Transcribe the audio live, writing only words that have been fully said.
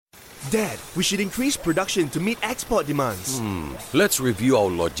Dad, we should increase production to meet export demands. Let's review our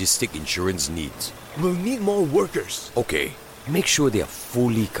logistic insurance needs. We'll need more workers. Okay, make sure they are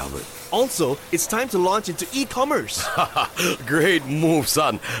fully covered. Also, it's time to launch into e-commerce. Great move,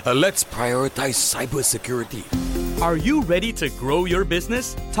 son. Let's prioritize cybersecurity. Are you ready to grow your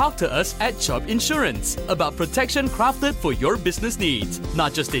business? Talk to us at Chubb Insurance about protection crafted for your business needs.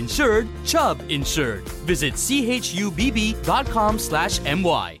 Not just insured, Chubb insured. Visit chubb.com/my.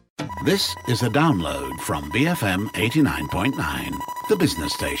 This is a download from BFM 89.9, the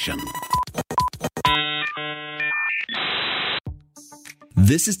business station.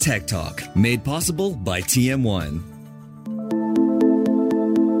 This is Tech Talk, made possible by TM1.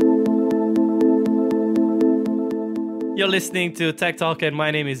 You're listening to Tech Talk, and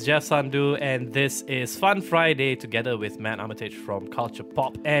my name is Jeff Sandhu, and this is Fun Friday together with Matt Armitage from Culture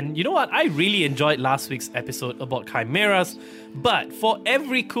Pop. And you know what? I really enjoyed last week's episode about chimeras, but for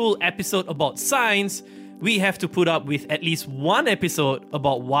every cool episode about science, we have to put up with at least one episode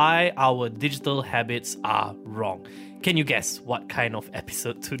about why our digital habits are wrong. Can you guess what kind of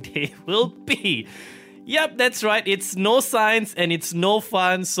episode today will be? Yep, that's right. It's no science and it's no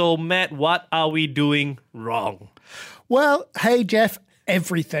fun. So, Matt, what are we doing wrong? Well, hey, Jeff,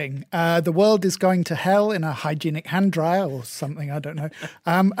 everything. The world is going to hell in a hygienic hand dryer or something, I don't know.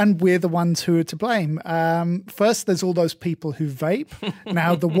 And we're the ones who are to blame. First, there's all those people who vape.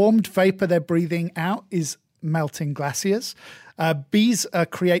 Now, the warmed vapor they're breathing out is melting glaciers. Bees are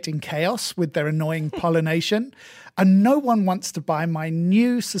creating chaos with their annoying pollination. And no one wants to buy my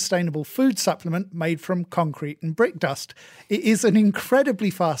new sustainable food supplement made from concrete and brick dust. It is an incredibly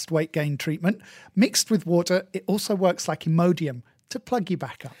fast weight gain treatment. Mixed with water, it also works like Imodium to plug you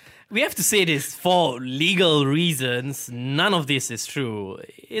back up. We have to say this for legal reasons. None of this is true.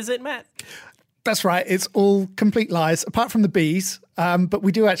 Is it, Matt? That's right. It's all complete lies, apart from the bees. But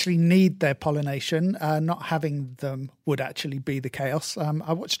we do actually need their pollination. Not having them would actually be the chaos.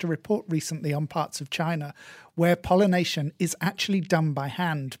 I watched a report recently on parts of China where pollination is actually done by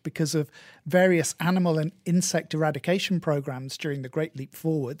hand because of various animal and insect eradication programs during the Great Leap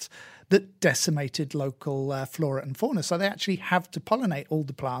Forwards that decimated local flora and fauna. So they actually have to pollinate all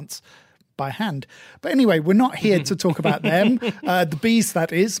the plants by hand. But anyway, we're not here to talk about them. The bees,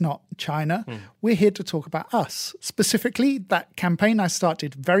 that is, not China. We're here to talk about us. Specifically, that campaign I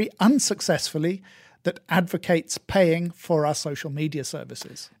started very unsuccessfully that advocates paying for our social media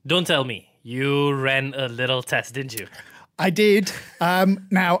services. Don't tell me. You ran a little test, didn't you? I did.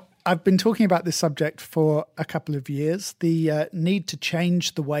 Now, I've been talking about this subject for a couple of years. The need to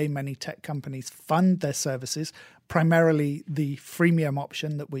change the way many tech companies fund their services, primarily the freemium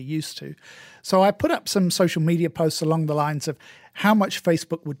option that we're used to. So I put up some social media posts along the lines of how much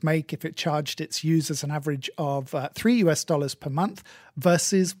Facebook would make if it charged its users an average of $3 per month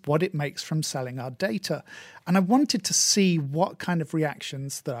versus what it makes from selling our data. And I wanted to see what kind of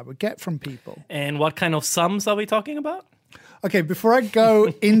reactions that I would get from people. And what kind of sums are we talking about? Okay, before I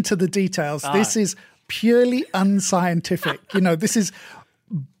go into the details, this is purely unscientific. You know, this is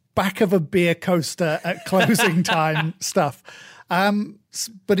back of a beer coaster at closing time stuff.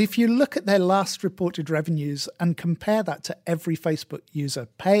 But if you look at their last reported revenues and compare that to every Facebook user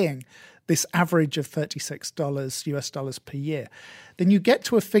paying this average of $36 US dollars per year, then you get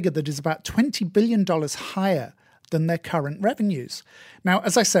to a figure that is about $20 billion higher than their current revenues. Now,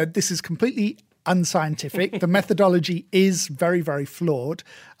 as I said, this is completely unscientific. The methodology is very, very flawed.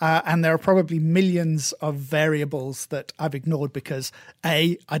 And there are probably millions of variables that I've ignored because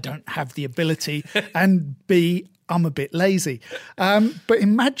A, I don't have the ability, and B, I'm a bit lazy. But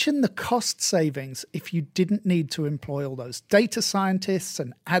imagine the cost savings if you didn't need to employ all those data scientists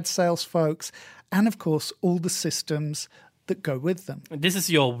and ad sales folks, and of course, all the systems that go with them. This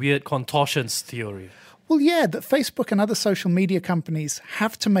is your weird contortions theory. Well, yeah, that Facebook and other social media companies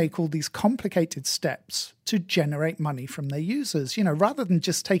have to make all these complicated steps to generate money from their users, you know, rather than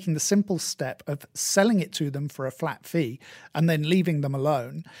just taking the simple step of selling it to them for a flat fee and then leaving them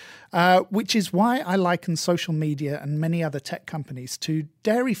alone, which is why I liken social media and many other tech companies to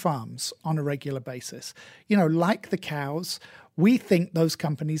dairy farms on a regular basis. You know, like the cows, we think those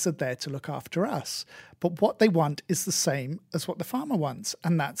companies are there to look after us. But what they want is the same as what the farmer wants,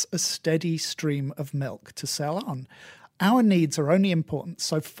 and that's a steady stream of milk to sell on. Our needs are only important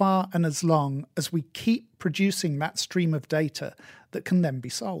so far and as long as we keep producing that stream of data that can then be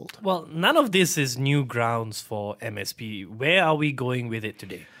sold. Well, none of this is new grounds for MSP. Where are we going with it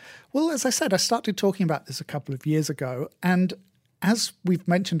today? Well, as I said, I started talking about this a couple of years ago, and as we've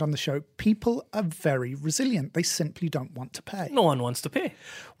mentioned on the show, people are very resilient. They simply don't want to pay. No one wants to pay.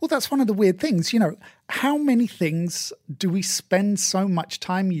 Well, that's one of the weird things. You know, how many things do we spend so much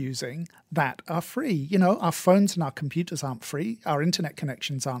time using that are free? You know, our phones and our computers aren't free. Our internet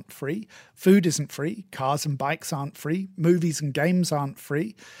connections aren't free. Food isn't free. Cars and bikes aren't free. Movies and games aren't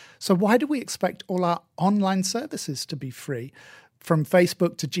free. So why do we expect all our online services to be free? From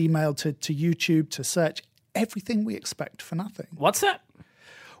Facebook to Gmail to YouTube to search, everything we expect for nothing. WhatsApp?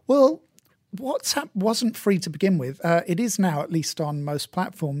 Well, WhatsApp wasn't free to begin with. It is now, at least on most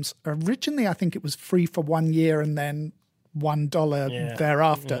platforms. Originally, I think it was free for 1 year and then $1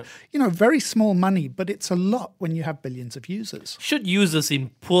 thereafter. Yeah. You know, very small money, but it's a lot when you have billions of users. Should users in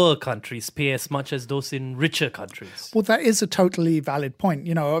poor countries pay as much as those in richer countries? Well, that is a totally valid point.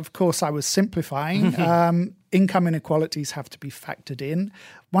 You know, of course, I was simplifying. Income inequalities have to be factored in.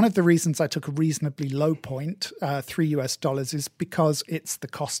 One of the reasons I took a reasonably low point, $3 is because it's the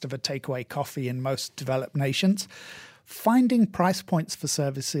cost of a takeaway coffee in most developed nations. Finding price points for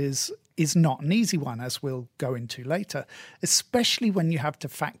services is not an easy one, as we'll go into later, especially when you have to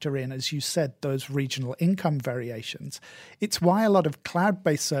factor in, as you said, those regional income variations. It's why a lot of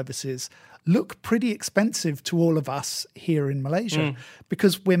cloud-based services look pretty expensive to all of us here in Malaysia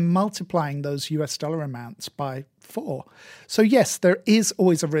because we're multiplying those US dollar amounts by 4. So yes, there is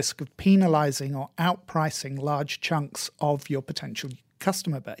always a risk of penalizing or outpricing large chunks of your potential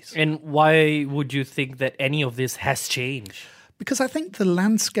customer base. And why would you think that any of this has changed? Because I think the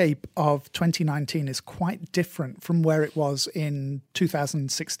landscape of 2019 is quite different from where it was in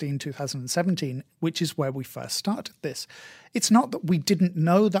 2016, 2017, which is where we first started this. It's not that we didn't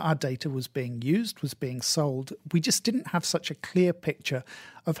know that our data was being used, was being sold. We just didn't have such a clear picture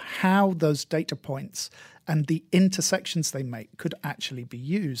of how those data points and the intersections they make could actually be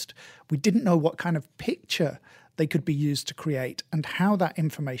used. We didn't know what kind of picture they could be used to create and how that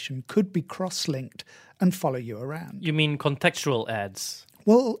information could be cross-linked and follow you around. You mean contextual ads?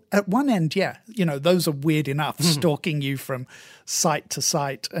 Well, at one end, yeah, you know, those are weird enough, stalking you from site to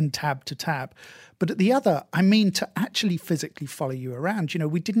site and tab to tab. But at the other, I mean to actually physically follow you around. You know,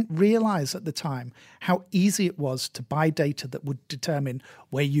 we didn't realize at the time how easy it was to buy data that would determine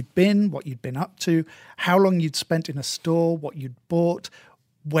where you'd been, what you'd been up to, how long you'd spent in a store, what you'd bought,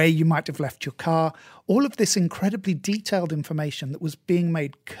 where you might have left your car, all of this incredibly detailed information that was being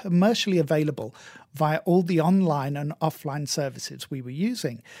made commercially available via all the online and offline services we were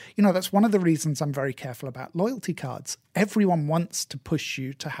using. You know, that's one of the reasons I'm very careful about loyalty cards. Everyone wants to push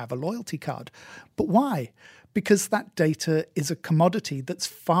you to have a loyalty card. But why? Because that data is a commodity that's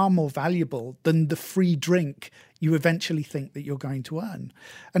far more valuable than the free drink you eventually think that you're going to earn.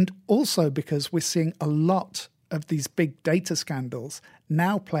 And also because we're seeing a lot of these big data scandals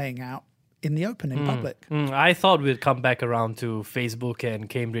now playing out in the open, in public. I thought we'd come back around to Facebook and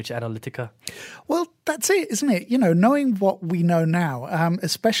Cambridge Analytica. Well, that's it, isn't it? You know, knowing what we know now,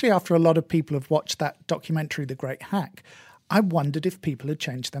 especially after a lot of people have watched that documentary, The Great Hack, I wondered if people had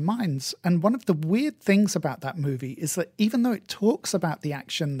changed their minds. And one of the weird things about that movie is that even though it talks about the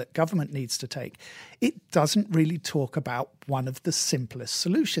action that government needs to take, it doesn't really talk about one of the simplest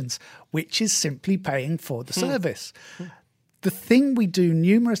solutions, which is simply paying for the service. The thing we do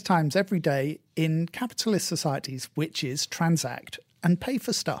numerous times every day in capitalist societies, which is transact and pay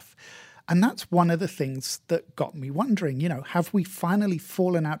for stuff. And that's one of the things that got me wondering, you know, have we finally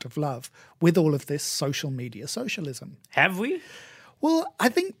fallen out of love with all of this social media socialism? Have we? Well, I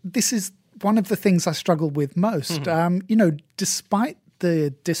think this is one of the things I struggle with most. You know, despite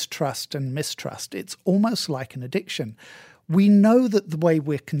the distrust and mistrust, it's almost like an addiction. We know that the way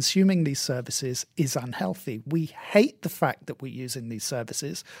we're consuming these services is unhealthy. We hate the fact that we're using these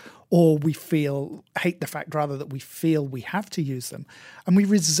services, or hate the fact rather that we feel we have to use them. And we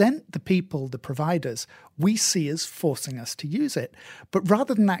resent the people, the providers, we see as forcing us to use it. But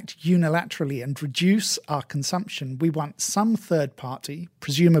rather than act unilaterally and reduce our consumption, we want some third party,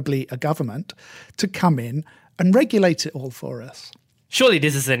 presumably a government, to come in and regulate it all for us. Surely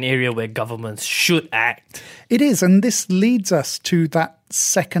this is an area where governments should act. It is, and this leads us to that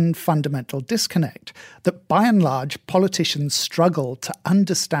second fundamental disconnect, that by and large, politicians struggle to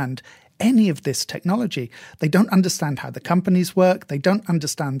understand any of this technology. They don't understand how the companies work. They don't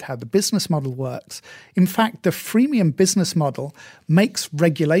understand how the business model works. In fact, the freemium business model makes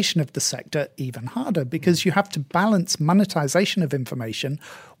regulation of the sector even harder because you have to balance monetization of information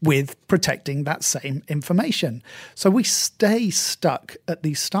with protecting that same information. So we stay stuck at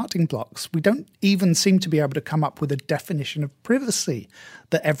these starting blocks. We don't even seem to be able to come up with a definition of privacy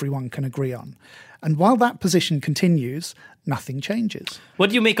that everyone can agree on. And while that position continues, nothing changes. What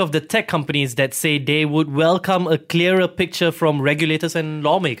do you make of the tech companies that say they would welcome a clearer picture from regulators and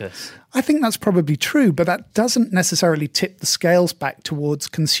lawmakers? I think that's probably true, but that doesn't necessarily tip the scales back towards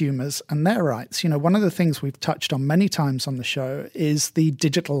consumers and their rights. You know, one of the things we've touched on many times on the show is the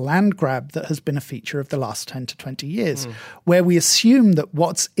digital land grab that has been a feature of the last 10 to 20 years, where we assume that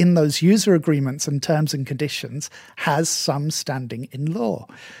what's in those user agreements and terms and conditions has some standing in law.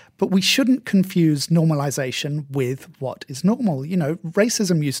 But we shouldn't confuse normalization with what is normal. You know,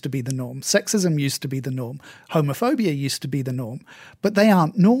 racism used to be the norm. Sexism used to be the norm. Homophobia used to be the norm. But they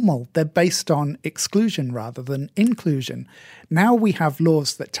aren't normal. They're based on exclusion rather than inclusion. Now we have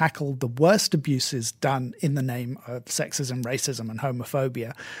laws that tackle the worst abuses done in the name of sexism, racism, and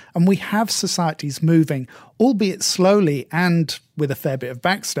homophobia. And we have societies moving, albeit slowly and with a fair bit of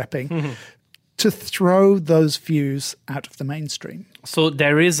backstepping, to throw those views out of the mainstream. So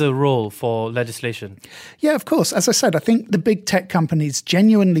there is a role for legislation? Yeah, of course. As I said, I think the big tech companies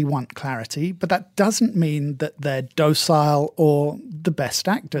genuinely want clarity, but that doesn't mean that they're docile or the best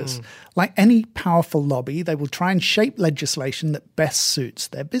actors. Like any powerful lobby, they will try and shape legislation that best suits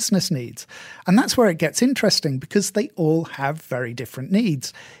their business needs. And that's where it gets interesting because they all have very different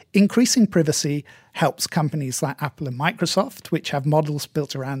needs. Increasing privacy helps companies like Apple and Microsoft, which have models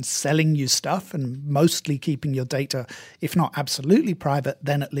built around selling you stuff and mostly keeping your data, if not absolutely private,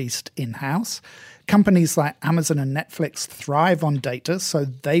 then at least in-house. Companies like Amazon and Netflix thrive on data, so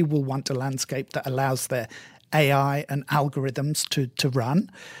they will want a landscape that allows their AI and algorithms to run.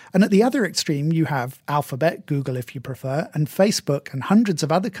 And at the other extreme, you have Alphabet, Google if you prefer, and Facebook and hundreds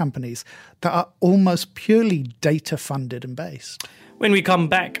of other companies that are almost purely data-funded and based. When we come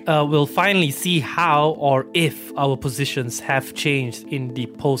back, we'll finally see how or if our positions have changed in the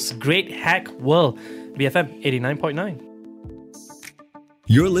post-Great Hack world. BFM 89.9.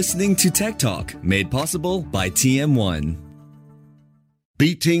 You're listening to Tech Talk, made possible by TM1.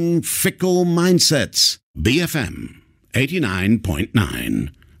 Beating fickle mindsets. BFM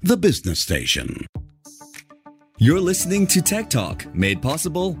 89.9, the business station. You're listening to Tech Talk, made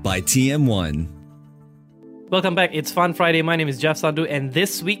possible by TM1. Welcome back. It's Fun Friday. My name is Jeff Sandhu, and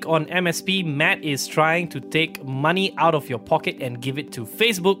this week on MSP, Matt is trying to take money out of your pocket and give it to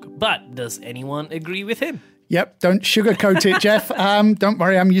Facebook. But does anyone agree with him? Yep, don't sugarcoat it, Jeff. Don't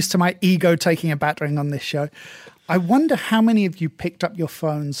worry, I'm used to my ego taking a battering on this show. I wonder how many of you picked up your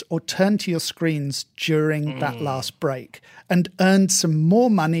phones or turned to your screens during that last break and earned some more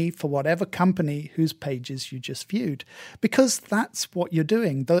money for whatever company whose pages you just viewed. Because that's what you're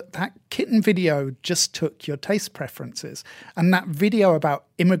doing. That kitten video just took your taste preferences. And that video about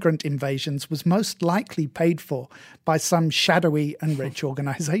immigrant invasions was most likely paid for by some shadowy and rich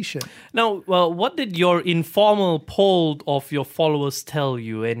organization. Now, well, what did your informal poll of your followers tell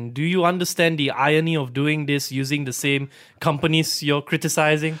you? And do you understand the irony of doing this using the same companies you're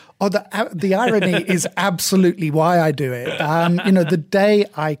criticizing? Oh, the irony is absolutely why I do it. The day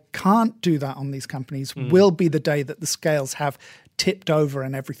I can't do that on these companies will be the day that the scales have tipped over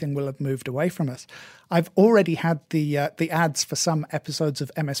and everything will have moved away from us. I've already had the ads for some episodes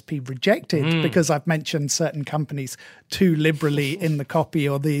of MSP rejected because I've mentioned certain companies too liberally in the copy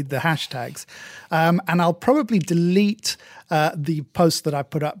or the hashtags. And I'll probably delete the post that I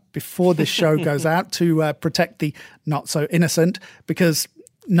put up before this show goes out to protect the not so innocent, because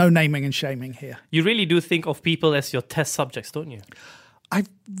no naming and shaming here. You really do think of people as your test subjects, don't you? I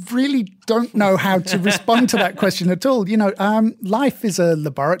really don't know how to respond to that question at all. Life is a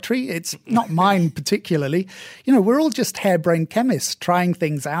laboratory. It's not mine particularly. We're all just harebrained chemists trying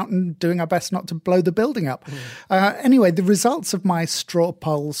things out and doing our best not to blow the building up. Anyway, the results of my straw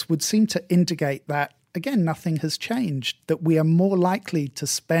polls would seem to indicate that, again, nothing has changed, that we are more likely to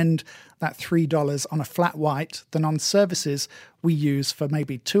spend that $3 on a flat white than on services we use for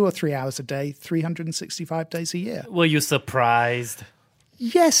maybe 2 or 3 hours a day, 365 days a year. Were you surprised?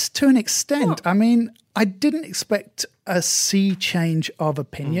 Yes, to an extent. I mean, I didn't expect a sea change of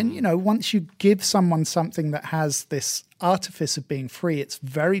opinion. Once you give someone something that has this artifice of being free, it's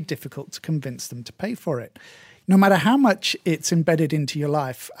very difficult to convince them to pay for it. No matter how much it's embedded into your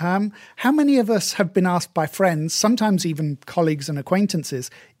life, how many of us have been asked by friends, sometimes even colleagues and acquaintances,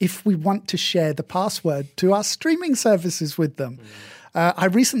 if we want to share the password to our streaming services with them? I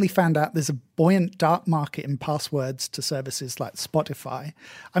recently found out there's a buoyant dark market in passwords to services like Spotify.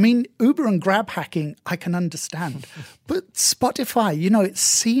 I mean, Uber and Grab hacking, I can understand. But Spotify, it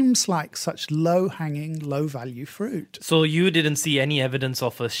seems like such low-hanging, low-value fruit. So you didn't see any evidence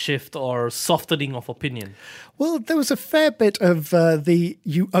of a shift or softening of opinion? Well, there was a fair bit of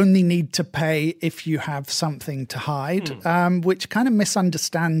you only need to pay if you have something to hide, which kind of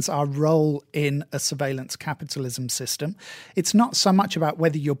misunderstands our role in a surveillance capitalism system. It's not so much about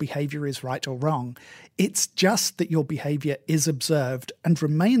whether your behavior is right or wrong. It's just that your behavior is observed and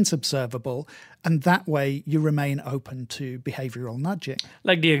remains observable, and that way you remain open to behavioral nudging.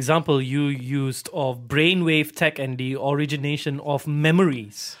 Like the example you used of brainwave tech and the origination of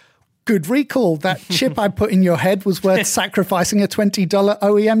memories. Good recall. That chip I put in your head was worth sacrificing a $20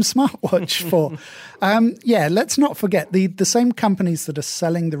 OEM smartwatch for. Let's not forget the same companies that are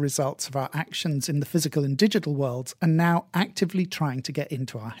selling the results of our actions in the physical and digital worlds are now actively trying to get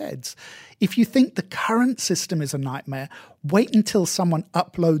into our heads. If you think the current system is a nightmare, wait until someone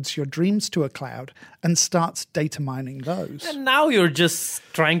uploads your dreams to a cloud and starts data mining those. And now you're just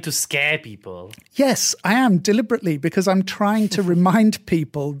trying to scare people. Yes, I am, deliberately, because I'm trying to remind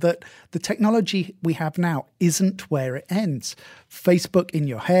people that the technology we have now isn't where it ends. Facebook in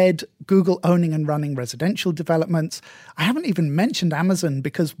your head, Google owning and running residential developments. I haven't even mentioned Amazon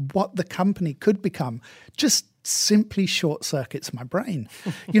because what the company could become just simply short circuits my brain.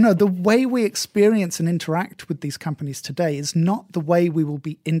 The way we experience and interact with these companies today is not the way we will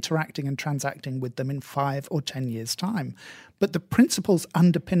be interacting and transacting with them in 5 or 10 years' time. But the principles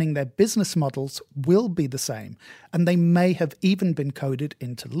underpinning their business models will be the same, and they may have even been coded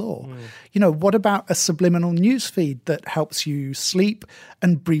into law. What about a subliminal news feed that helps you sleep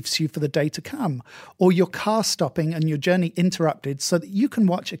and briefs you for the day to come? Or your car stopping and your journey interrupted so that you can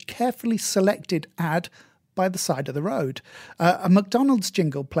watch a carefully selected ad by the side of the road, a McDonald's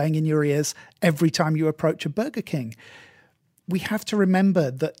jingle playing in your ears every time you approach a Burger King. We have to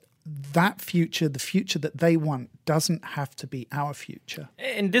remember that future, the future that they want, doesn't have to be our future.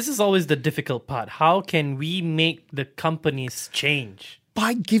 And this is always the difficult part. How can we make the companies change?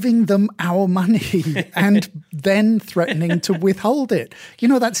 By giving them our money and then threatening to withhold it.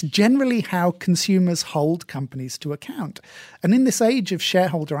 That's generally how consumers hold companies to account. And in this age of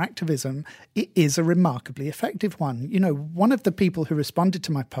shareholder activism, it is a remarkably effective one. One of the people who responded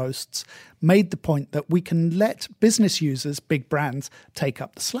to my posts made the point that we can let business users, big brands, take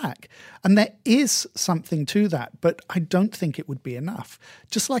up the slack. And there is something to that, but I don't think it would be enough.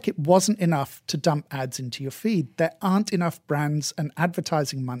 Just like it wasn't enough to dump ads into your feed, there aren't enough brands and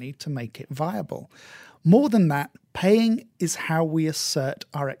advertising money to make it viable. More than that, paying is how we assert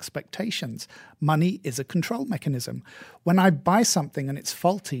our expectations. Money is a control mechanism. When I buy something and it's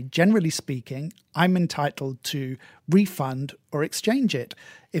faulty, generally speaking, I'm entitled to refund or exchange it.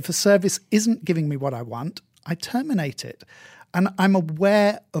 If a service isn't giving me what I want, I terminate it. And I'm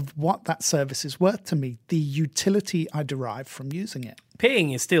aware of what that service is worth to me, the utility I derive from using it.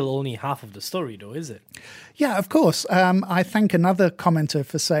 Paying is still only half of the story, though, is it? Yeah, of course. I thank another commenter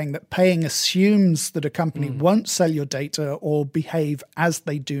for saying that paying assumes that a company won't sell your data or behave as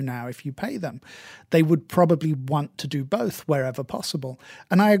they do now if you pay them. They would probably want to do both wherever possible.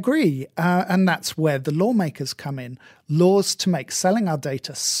 And I agree. And that's where the lawmakers come in. Laws to make selling our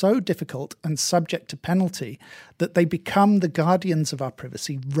data so difficult and subject to penalty that they become the guardians of our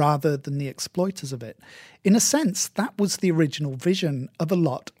privacy rather than the exploiters of it. In a sense, that was the original vision of a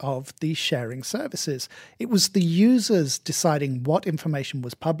lot of these sharing services. It was the users deciding what information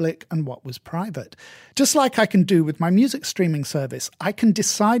was public and what was private. Just like I can do with my music streaming service, I can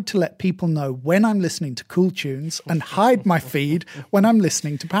decide to let people know when I'm listening to cool tunes and hide my feed when I'm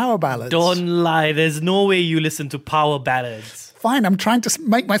listening to power ballads. Don't lie, there's no way you listen to power ballads. Fine, I'm trying to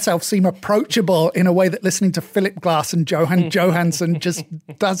make myself seem approachable in a way that listening to Philip Glass and Johan Johansson just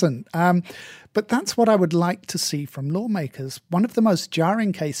doesn't. But that's what I would like to see from lawmakers. One of the most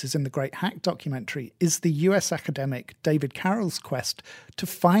jarring cases in the Great Hack documentary is the US academic David Carroll's quest to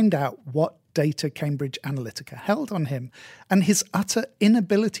find out what data Cambridge Analytica held on him and his utter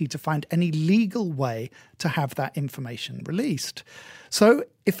inability to find any legal way to have that information released. So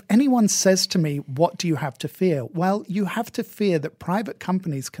if anyone says to me, what do you have to fear? Well, you have to fear that private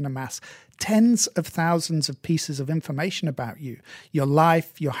companies can amass tens of thousands of pieces of information about you, your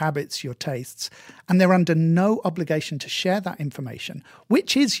life, your habits, your tastes, and they're under no obligation to share that information,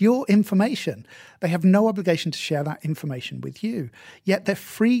 which is your information. They have no obligation to share that information with you, yet they're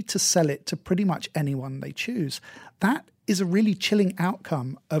free to sell it to pretty much anyone they choose. That is a really chilling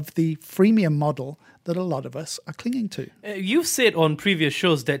outcome of the freemium model that a lot of us are clinging to. You've said on previous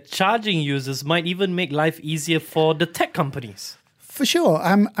shows that charging users might even make life easier for the tech companies. For sure.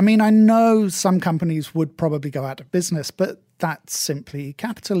 I mean, I know some companies would probably go out of business, but that's simply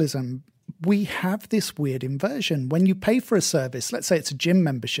capitalism. We have this weird inversion. When you pay for a service, let's say it's a gym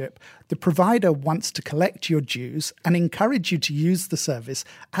membership, the provider wants to collect your dues and encourage you to use the service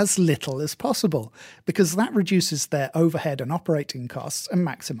as little as possible, because that reduces their overhead and operating costs and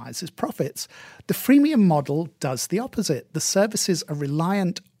maximizes profits. The freemium model does the opposite. The services are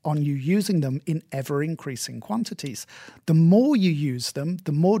reliant on you using them in ever-increasing quantities. The more you use them,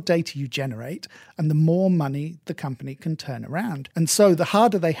 the more data you generate, and the more money the company can turn around. And so the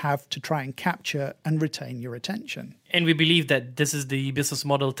harder they have to try and capture and retain your attention. And we believe that this is the business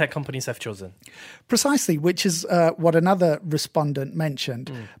model tech companies have chosen. Precisely, which is what another respondent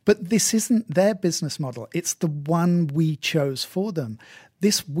mentioned. But this isn't their business model. It's the one we chose for them.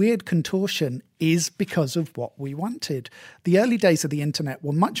 This weird contortion is because of what we wanted. The early days of the internet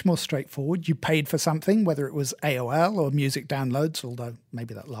were much more straightforward. You paid for something, whether it was AOL or music downloads, although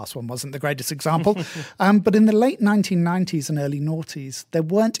maybe that last one wasn't the greatest example. But in the late 1990s and early noughties, there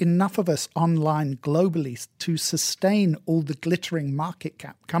weren't enough of us online globally to sustain all the glittering market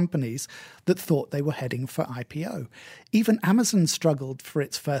cap companies that thought they were heading for IPO. Even Amazon struggled for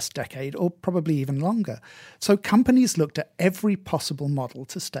its first decade, or probably even longer. So companies looked at every possible model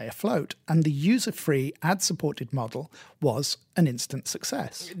to stay afloat, and the user-free, ad-supported model was an instant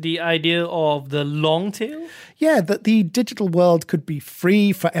success. The idea of the long tail? Yeah, that the digital world could be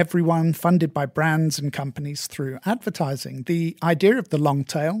free for everyone, funded by brands and companies through advertising. The idea of the long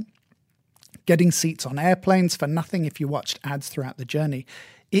tail, getting seats on airplanes for nothing if you watched ads throughout the journey,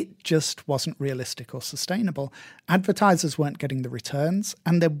 it just wasn't realistic or sustainable. Advertisers weren't getting the returns,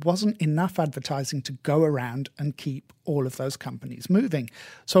 and there wasn't enough advertising to go around and keep all of those companies moving.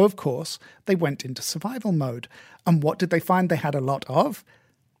 So, of course, they went into survival mode. And what did they find they had a lot of?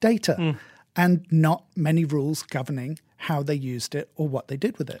 Data. And not many rules governing how they used it or what they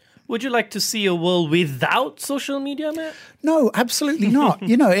did with it. Would you like to see a world without social media, Matt? No, absolutely not.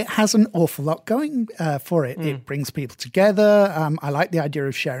 It has an awful lot going for it. It brings people together. I like the idea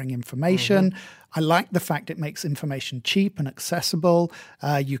of sharing information. I like the fact it makes information cheap and accessible.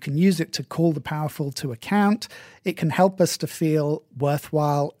 You can use it to call the powerful to account. It can help us to feel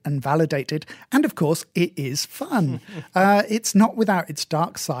worthwhile and validated. And of course, it is fun. It's not without its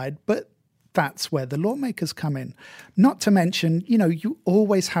dark side, but that's where the lawmakers come in. Not to mention, you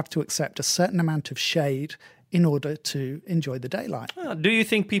always have to accept a certain amount of shade in order to enjoy the daylight. Do you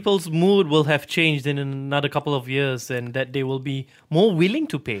think people's mood will have changed in another couple of years and that they will be more willing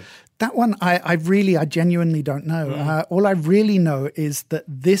to pay? That one, I genuinely don't know. All I really know is that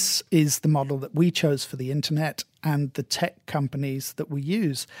this is the model that we chose for the internet and the tech companies that we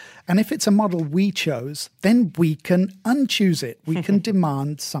use. And if it's a model we chose, then we can unchoose it. We can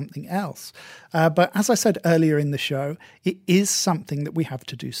demand something else. But as I said earlier in the show, it is something that we have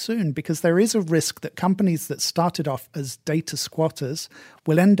to do soon, because there is a risk that companies that started off as data squatters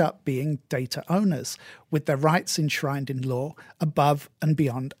will end up being data owners, with their rights enshrined in law above and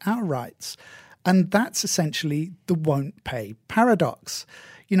beyond our rights. And that's essentially the won't pay paradox.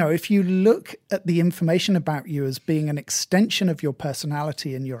 If you look at the information about you as being an extension of your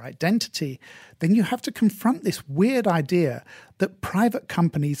personality and your identity, then you have to confront this weird idea that private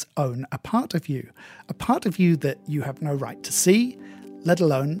companies own a part of you that you have no right to see, let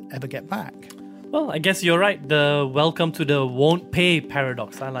alone ever get back. Well, I guess you're right. The welcome to the won't pay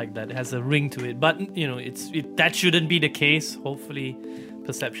paradox. I like that. It has a ring to it. But, that shouldn't be the case. Hopefully,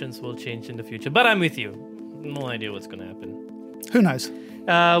 perceptions will change in the future. But I'm with you. No idea what's going to happen. Who knows?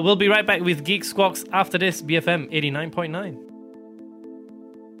 We'll be right back with Geek Squawks after this, BFM 89.9.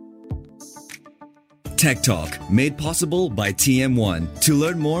 Tech Talk, made possible by TM1. To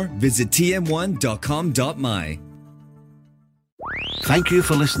learn more, visit tm1.com.my. Thank you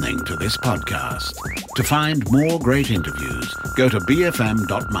for listening to this podcast. To find more great interviews, go to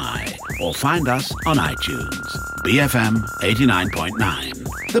bfm.my or find us on iTunes. BFM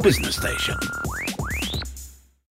 89.9, the business station.